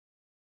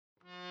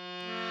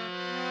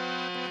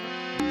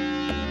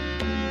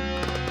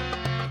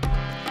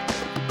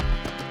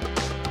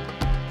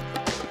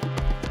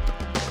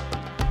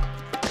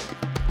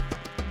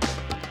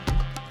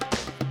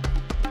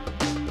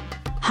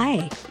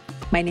Hi,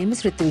 my name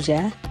is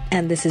Rituja,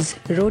 and this is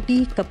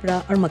Roti,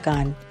 Kapra or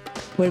Makan,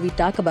 where we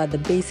talk about the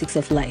basics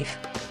of life: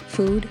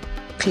 food,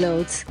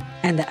 clothes,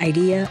 and the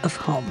idea of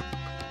home.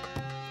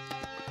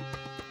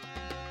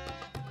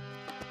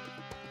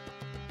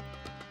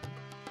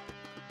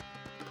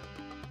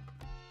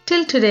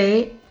 Till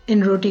today,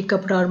 in Roti,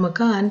 Kapra or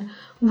Makan,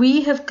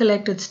 we have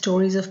collected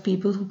stories of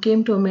people who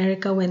came to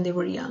America when they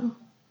were young.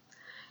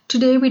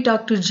 Today we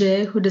talk to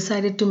Jay, who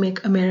decided to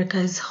make America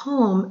his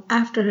home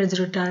after his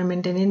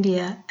retirement in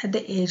India at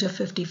the age of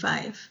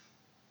 55.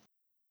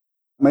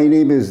 My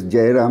name is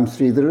Jairam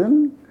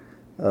Sridharan.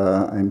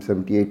 I'm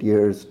 78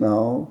 years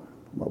now.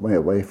 My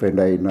wife and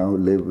I now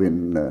live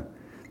in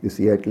the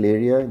Seattle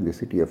area, in the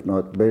city of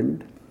North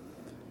Bend.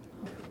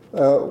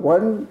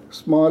 One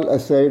small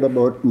aside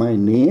about my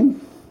name.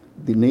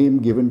 The name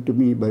given to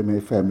me by my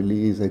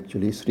family is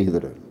actually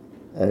Sridharan.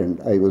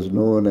 And I was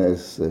known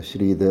as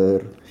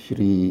Sridhar,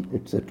 Shri,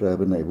 etc.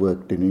 when I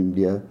worked in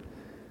India.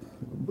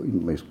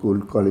 In my school,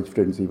 college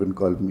friends even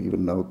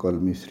now call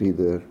me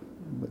Sridhar.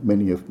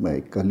 Many of my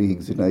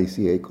colleagues in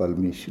ICI call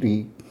me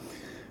Shri.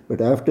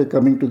 But after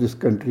coming to this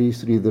country,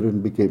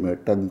 Sridharan became a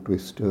tongue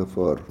twister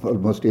for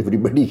almost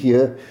everybody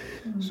here.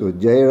 So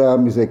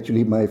Jairam is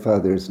actually my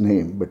father's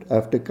name. But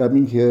after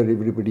coming here,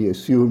 everybody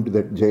assumed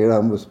that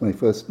Jairam was my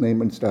first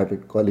name and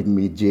started calling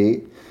me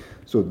Jay.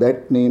 So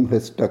that name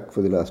has stuck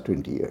for the last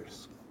 20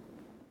 years.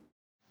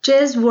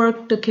 Jay's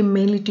work took him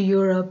mainly to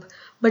Europe,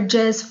 but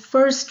Jay's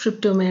first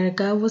trip to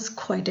America was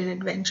quite an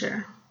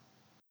adventure.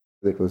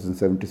 That was in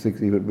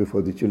 76, even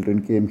before the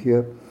children came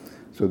here.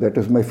 So that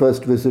was my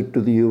first visit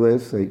to the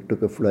US. I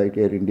took a flight,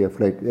 Air India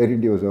flight. Air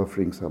India was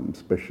offering some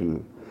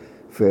special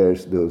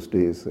fares those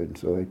days. And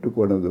so I took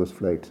one of those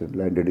flights and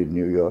landed in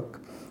New York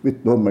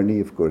with no money,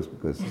 of course,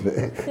 because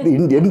the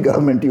Indian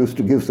government used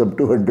to give some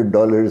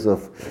 $200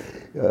 of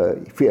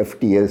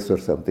FTS or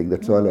something.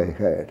 That's all I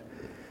had.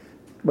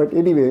 But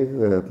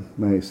anyway,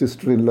 my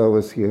sister-in-law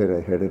was here.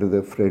 I had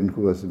another friend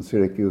who was in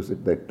Syracuse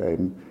at that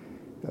time.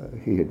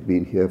 He had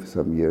been here for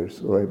some years.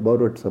 So I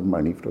borrowed some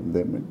money from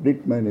them and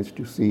did manage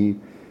to see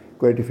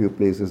quite a few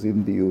places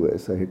in the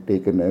US. I had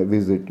taken a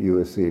Visit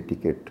USA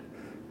ticket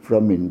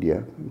from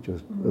India, which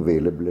was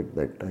available at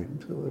that time.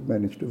 So I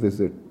managed to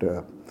visit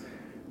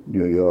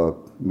New York,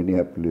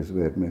 Minneapolis,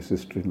 where my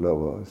sister-in-law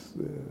was,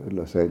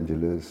 Los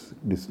Angeles,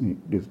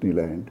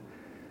 Disneyland,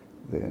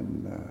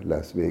 then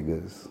Las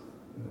Vegas,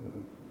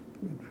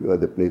 a few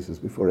other places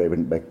before I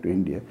went back to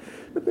India.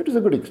 But it was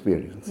a good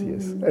experience,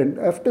 yes. And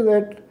after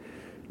that,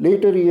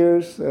 later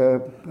years,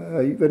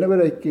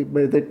 whenever I came,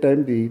 by that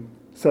time the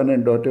son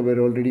and daughter were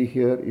already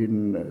here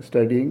in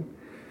studying.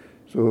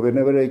 So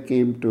whenever I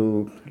came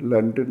to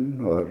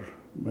London or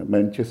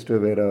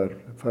Manchester, where our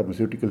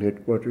pharmaceutical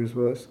headquarters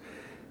was,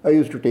 I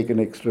used to take an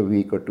extra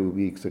week or 2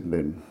 weeks and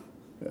then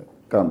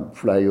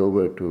fly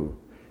over to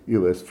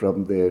US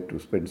from there to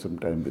spend some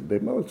time with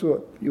them.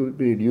 Also, you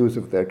made use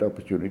of that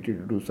opportunity to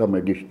do some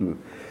additional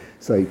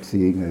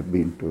sightseeing. I've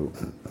been to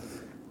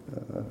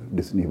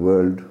Disney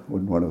World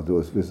on one of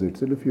those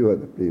visits and a few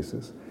other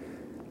places.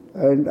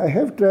 And I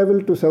have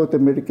traveled to South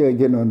America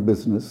again on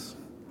business.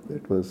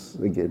 That was,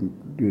 again,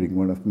 during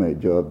one of my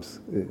jobs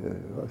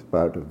as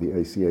part of the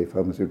ICI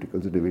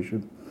Pharmaceuticals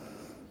division.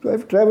 So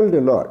I've traveled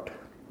a lot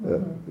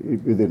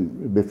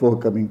before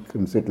coming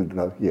and settled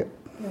down here.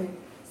 Right.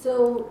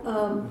 So,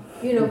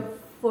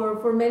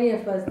 for many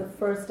of us, the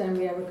first time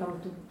we ever come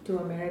to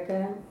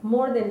America,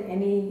 more than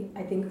any,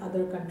 I think,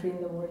 other country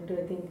in the world,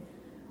 I think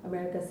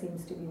America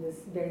seems to be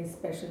this very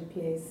special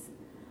place.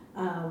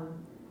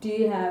 Do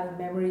you have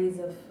memories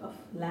of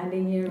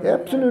landing here?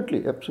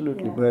 Absolutely. Yeah.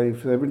 By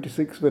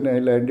 76, when I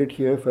landed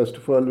here, first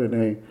of all,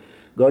 when I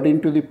got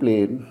into the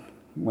plane,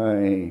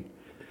 my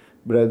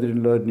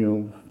brother-in-law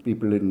knew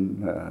people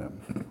in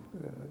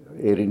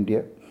Air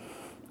India,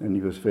 and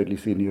he was a fairly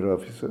senior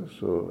officer.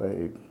 So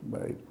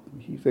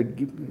he said,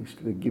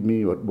 give me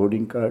your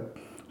boarding card.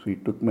 So he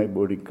took my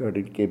boarding card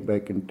and came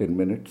back in 10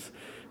 minutes.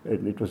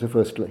 And it was a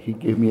first class. He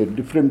gave me a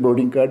different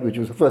boarding card, which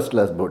was a first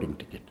class boarding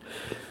ticket.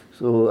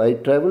 So I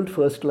traveled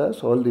first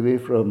class all the way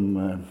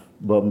from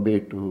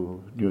Bombay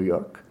to New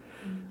York,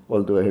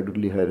 although I had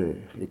only had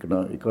an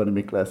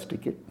economy class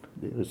ticket.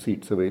 There were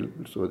seats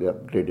available, so they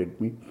upgraded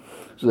me.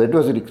 So that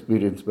was an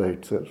experience by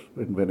itself.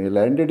 And when I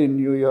landed in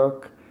New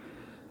York,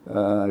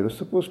 I was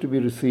supposed to be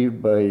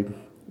received by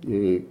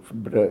a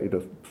relative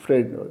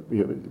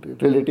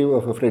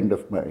of a friend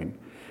of mine.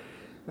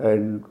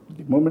 And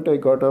the moment I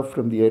got off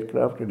from the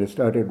aircraft and I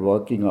started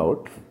walking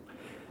out,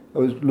 I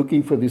was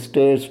looking for the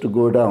stairs to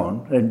go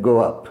down and go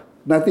up.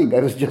 Nothing. I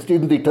was just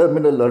in the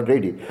terminal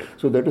already.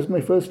 So that was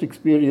my first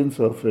experience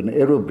of an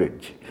aero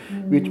bridge,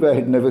 which I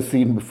had never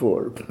seen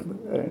before.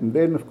 And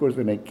then, of course,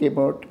 when I came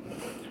out,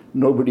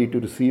 nobody to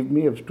receive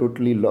me. I was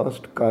totally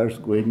lost. Cars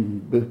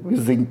going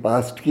whizzing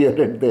past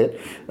here and there.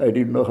 I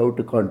didn't know how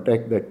to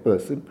contact that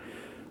person.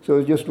 So I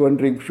was just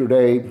wondering, should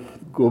I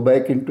go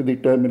back into the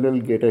terminal,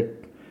 get a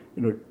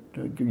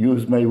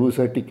use my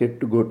USA ticket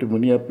to go to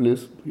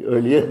Minneapolis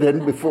earlier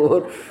than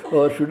before,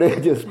 or should I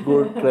just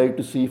go try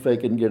to see if I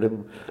can get a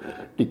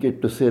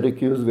ticket to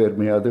Syracuse where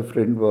my other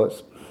friend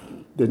was?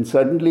 Then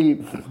suddenly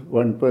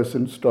one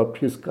person stopped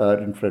his car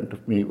in front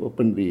of me,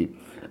 opened the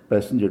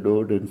passenger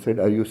door and said,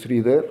 "Are you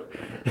Sridhar?"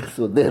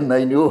 So then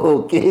I knew,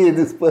 okay,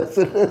 this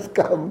person has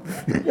come.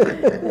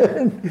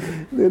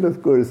 Then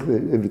of course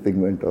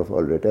everything went off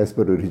all right as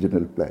per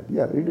original plan.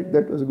 Yeah,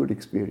 that was a good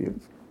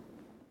experience.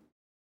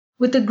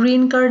 With a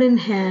green card in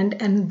hand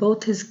and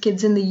both his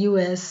kids in the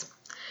US,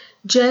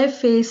 Jay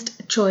faced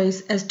a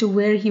choice as to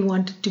where he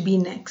wanted to be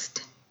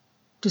next.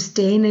 To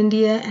stay in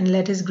India and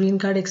let his green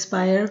card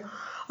expire,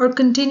 or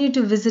continue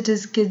to visit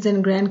his kids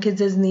and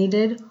grandkids as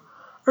needed,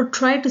 or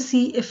try to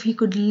see if he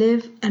could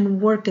live and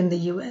work in the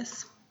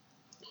US.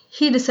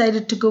 He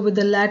decided to go with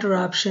the latter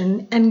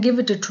option and give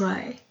it a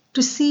try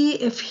to see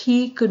if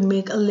he could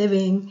make a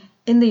living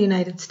in the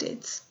United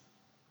States.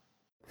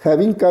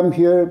 Having come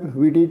here,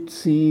 we did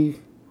see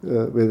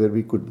whether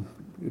we could,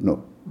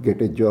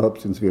 get a job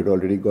since we had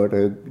already got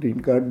a green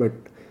card, but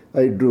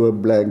I drew a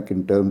blank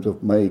in terms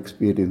of my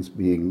experience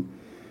being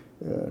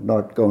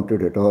not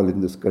counted at all in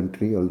this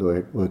country, although I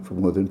had worked for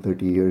more than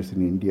 30 years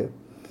in India.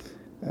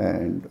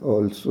 And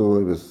also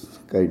I was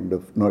kind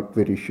of not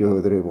very sure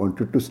whether I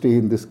wanted to stay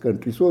in this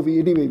country. So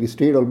we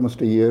stayed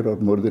almost a year or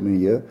more than a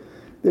year.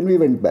 Then we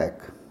went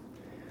back.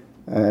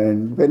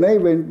 And when I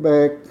went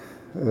back,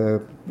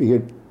 we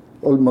had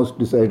almost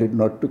decided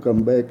not to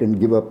come back and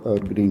give up our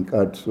green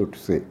card, so to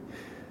say.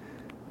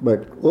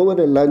 But over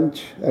a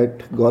lunch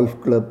at Golf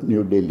Club,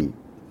 New Delhi,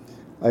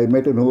 I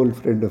met an old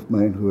friend of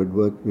mine who had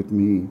worked with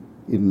me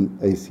in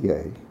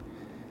ICI.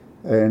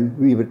 And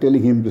we were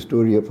telling him the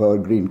story of our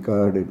green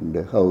card and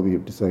how we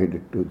have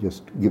decided to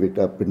just give it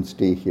up and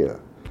stay here.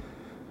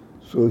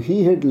 So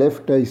he had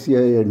left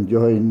ICI and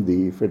joined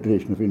the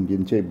Federation of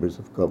Indian Chambers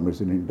of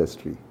Commerce and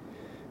Industry,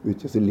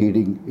 which is a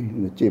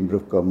leading chamber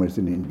of commerce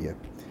in India.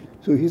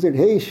 So he said,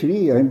 "Hey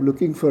Shri, I'm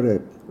looking for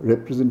a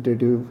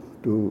representative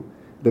to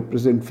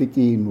represent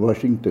FICCI in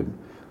Washington.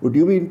 Would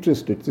you be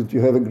interested? Since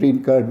you have a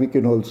green card, we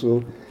can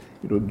also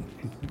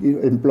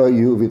employ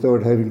you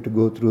without having to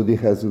go through the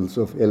hassles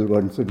of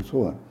L1s and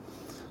so on."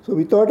 So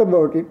we thought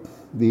about it.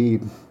 The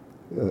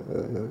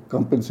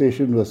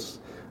compensation was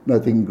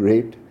nothing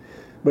great,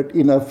 but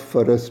enough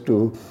for us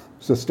to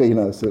sustain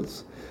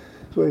ourselves.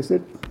 So I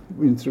said,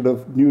 instead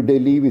of New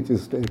Delhi, which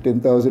is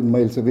 10,000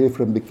 miles away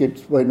from the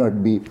kids, why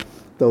not be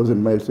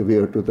 1,000 miles away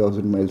or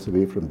 2,000 miles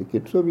away from the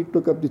kids? So we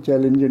took up the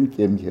challenge and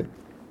came here.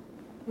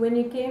 When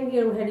you came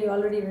here, had you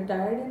already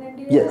retired in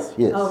India? Yes.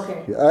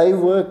 Okay. I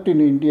worked in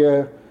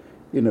India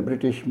in a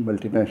British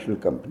multinational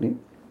company.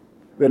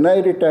 When I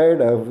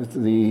retired, I was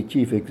the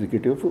chief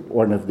executive of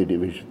one of the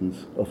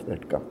divisions of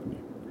that company.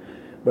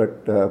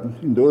 But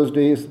in those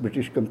days,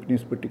 British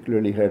companies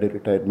particularly had a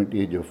retirement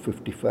age of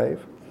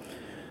 55.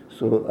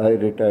 So I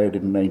retired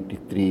in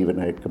 93 when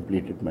I had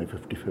completed my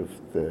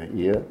 55th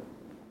year.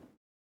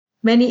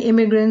 Many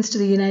immigrants to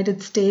the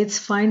United States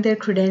find their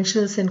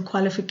credentials and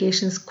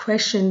qualifications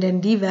questioned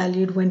and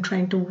devalued when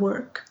trying to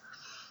work.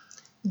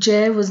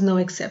 Jay was no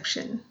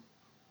exception.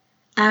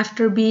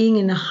 After being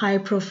in a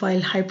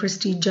high-profile,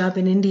 high-prestige job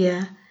in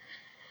India,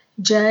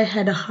 Jay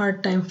had a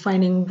hard time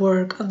finding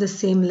work of the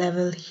same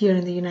level here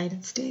in the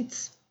United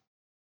States.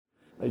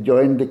 I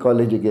joined the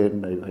college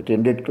again. I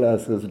attended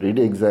classes, did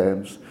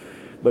exams.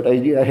 But I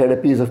had a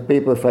piece of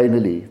paper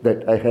finally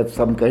that I have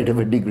some kind of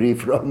a degree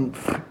from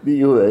the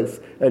US,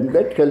 and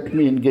that helped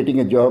me in getting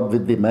a job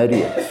with the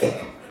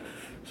Marriotts.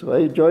 So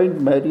I joined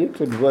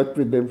Marriott and worked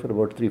with them for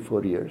about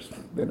 3-4 years.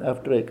 Then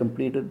after I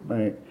completed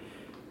my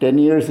 10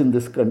 years in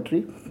this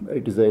country, I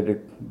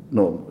decided,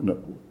 no,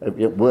 I've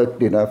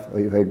worked enough.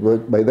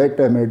 By that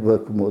time I had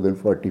worked for more than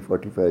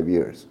 40-45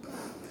 years.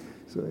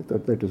 So I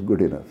thought that was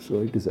good enough.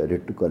 So I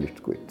decided to call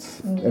it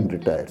quits and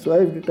retire. So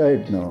I've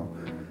retired now.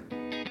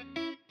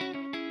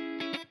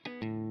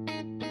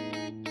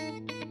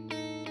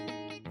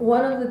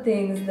 One of the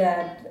things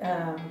that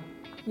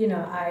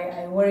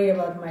I worry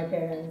about my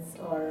parents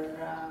or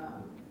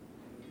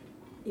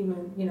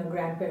even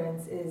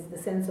grandparents is the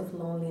sense of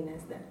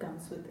loneliness that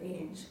comes with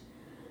age.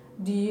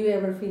 Do you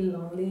ever feel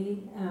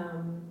lonely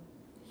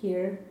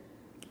here?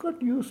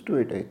 Got used to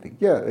it, I think.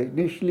 Yeah,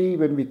 initially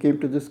when we came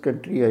to this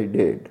country, I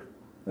did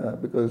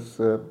because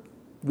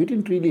we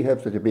didn't really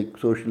have such a big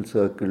social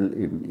circle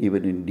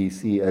even in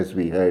DC as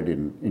we had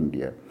in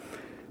India.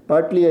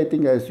 Partly, I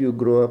think, as you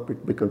grow up,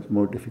 it becomes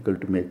more difficult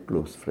to make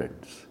close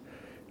friends.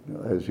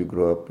 As you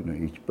grow up,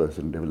 each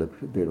person develops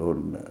their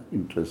own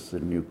interests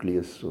and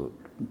nucleus. So,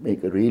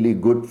 make a really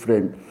good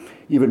friend.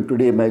 Even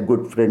today, my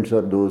good friends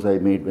are those I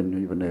made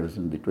when I was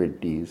in the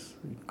 20s,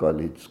 in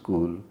college,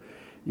 school.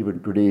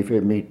 Even today, if I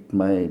meet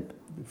my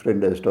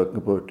friend I was talking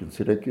about in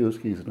Syracuse,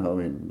 he's now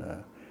in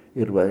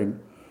Irvine.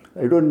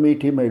 I don't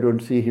meet him, I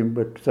don't see him,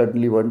 but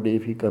suddenly one day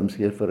if he comes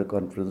here for a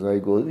conference,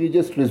 we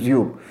just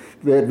resume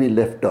where we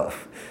left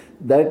off.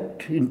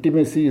 That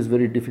intimacy is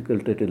very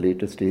difficult at a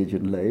later stage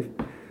in life.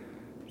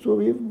 So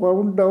we've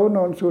wound down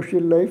on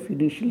social life.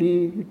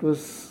 Initially it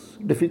was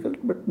difficult,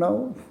 but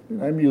now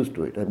I'm used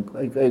to it. I'm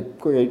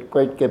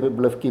quite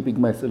capable of keeping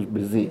myself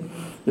busy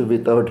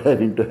without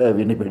having to have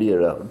anybody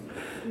around.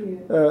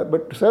 Yeah.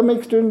 But to some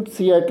extent,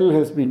 Seattle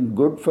has been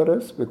good for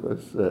us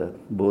because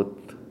both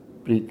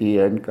Preeti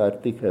and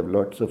Karthik have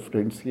lots of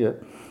friends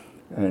here.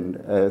 And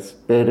as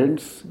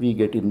parents, we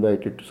get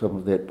invited to some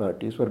of their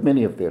parties, or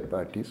many of their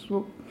parties.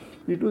 So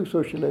we do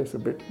socialize a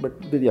bit, but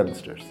with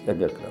youngsters,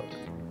 younger crowd.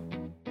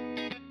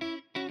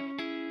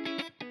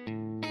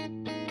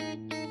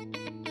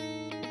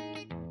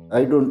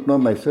 I don't know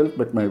myself,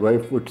 but my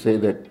wife would say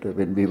that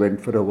when we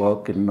went for a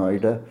walk in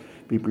Noida,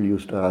 people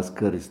used to ask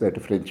her, is that a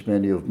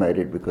Frenchman you've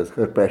married? Because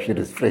her passion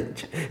is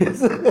French.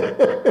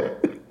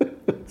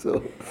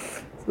 so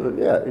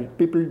yeah,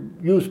 people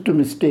used to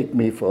mistake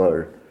me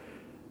for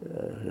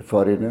a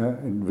foreigner,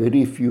 and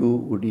very few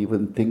would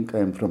even think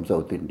I'm from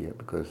South India,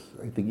 because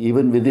I think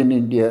even within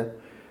India,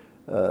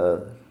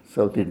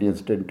 South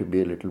Indians tend to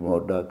be a little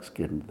more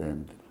dark-skinned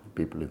than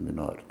people in the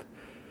north.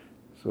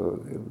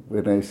 So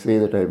when I say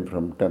that I'm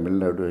from Tamil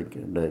Nadu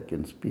and I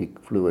can speak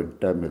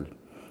fluent Tamil,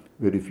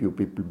 very few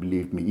people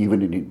believe me,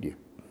 even in India.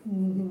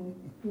 Mm-hmm.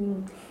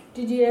 Mm.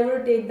 Did you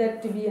ever take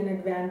that to be an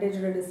advantage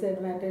or a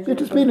disadvantage? It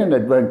has been an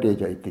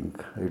advantage, I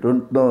think. I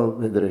don't know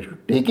whether I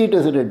should take it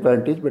as an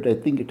advantage, but I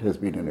think it has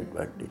been an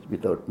advantage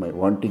without my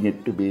wanting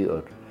it to be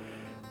or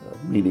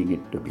meaning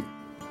it to be.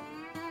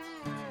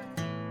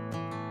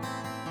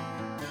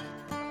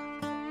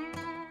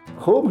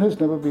 Home has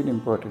never been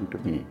important to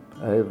me.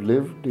 I have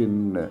lived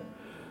in,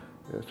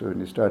 so when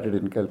we started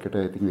in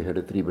Calcutta, I think we had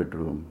a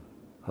 3-bedroom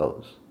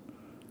house.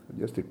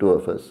 Just the two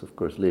of us. Of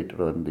course,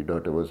 later on, the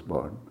daughter was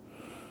born.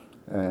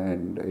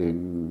 And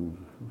in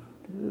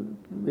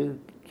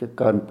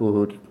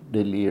Kanpur,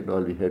 Delhi and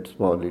all, we had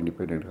small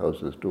independent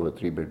houses, 2 or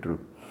 3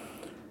 bedroom.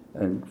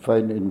 And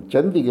finally, in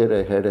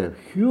Chandigarh, I had a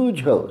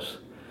huge house,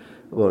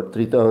 about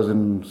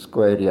 3,000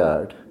 square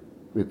yard,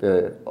 with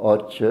an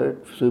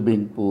orchard,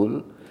 swimming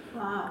pool,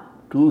 Wow.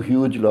 2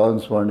 huge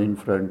lawns, one in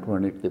front,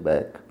 one at the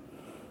back.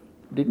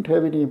 Didn't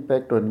have any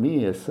impact on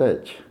me as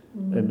such.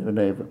 Mm-hmm. And when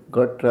I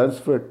got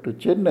transferred to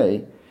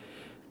Chennai,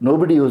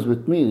 nobody was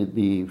with me.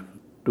 The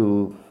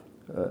 2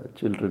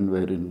 children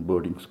were in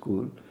boarding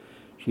school.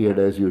 She had,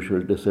 as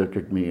usual,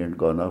 deserted me and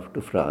gone off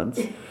to France.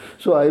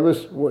 So I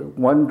was,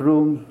 one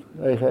room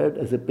I had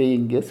as a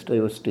paying guest, I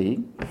was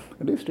staying.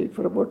 And I stayed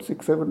for about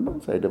 6-7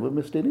 months. I never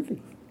missed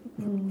anything.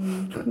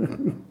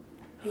 Mm-hmm.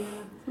 Yeah.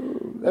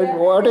 And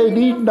what I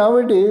need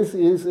nowadays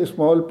is a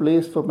small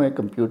place for my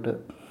computer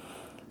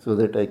so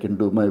that I can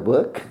do my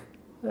work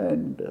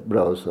and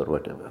browse or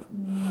whatever.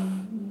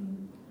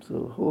 Mm-hmm.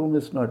 So home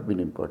has not been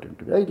important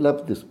to me. I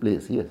love this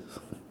place, yes.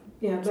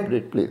 Yeah, It's a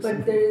great place.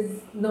 But there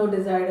is no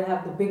desire to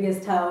have the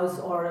biggest house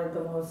or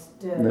the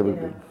most, Never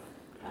been.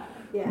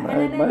 Yeah.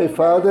 My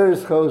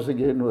father's house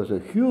again was a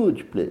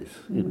huge place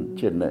in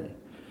Chennai.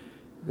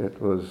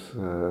 That was,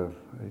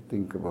 I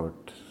think,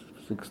 about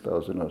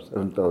 6,000 or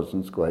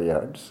 7,000 square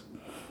yards.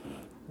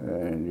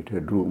 And it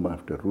had room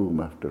after room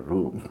after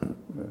room.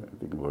 I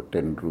think about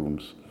 10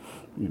 rooms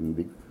in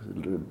the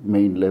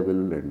main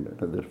level and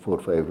another 4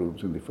 or 5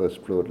 rooms in the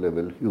first floor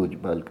level,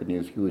 huge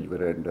balconies, huge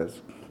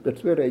verandas.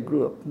 That's where I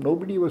grew up.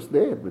 Nobody was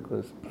there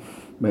because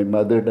my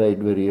mother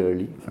died very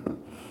early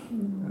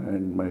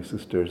and my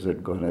sisters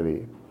had gone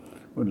away.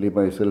 Only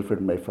myself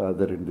and my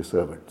father and the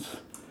servants.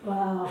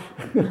 Wow.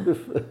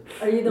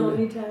 Are you the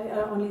only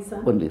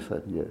son? Only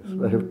son, yes.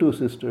 I have 2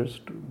 sisters,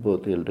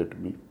 both elder to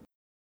me.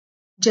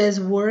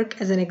 Jay's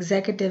work as an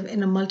executive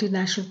in a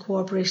multinational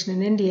corporation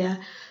in India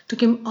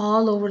took him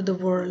all over the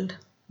world.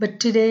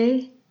 But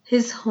today,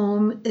 his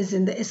home is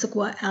in the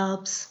Issaquah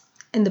Alps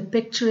in the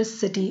picturesque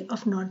city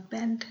of North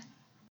Bend.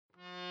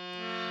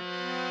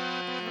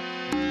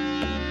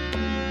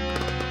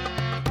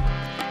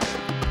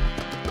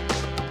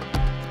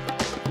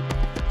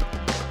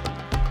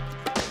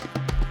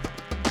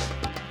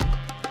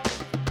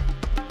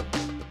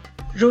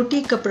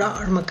 Roti Kapda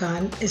Aur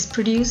Makan is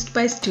produced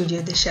by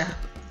Studio Disha.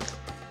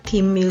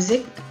 Theme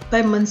music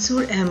by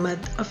Mansoor Ahmed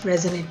of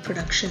Resonate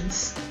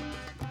Productions.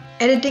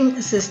 Editing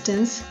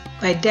assistance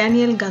by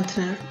Daniel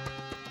Gunthner.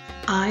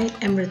 I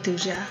am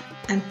Rituja,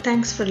 and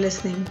thanks for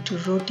listening to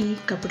Roti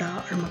Kapda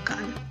Aur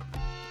Makan.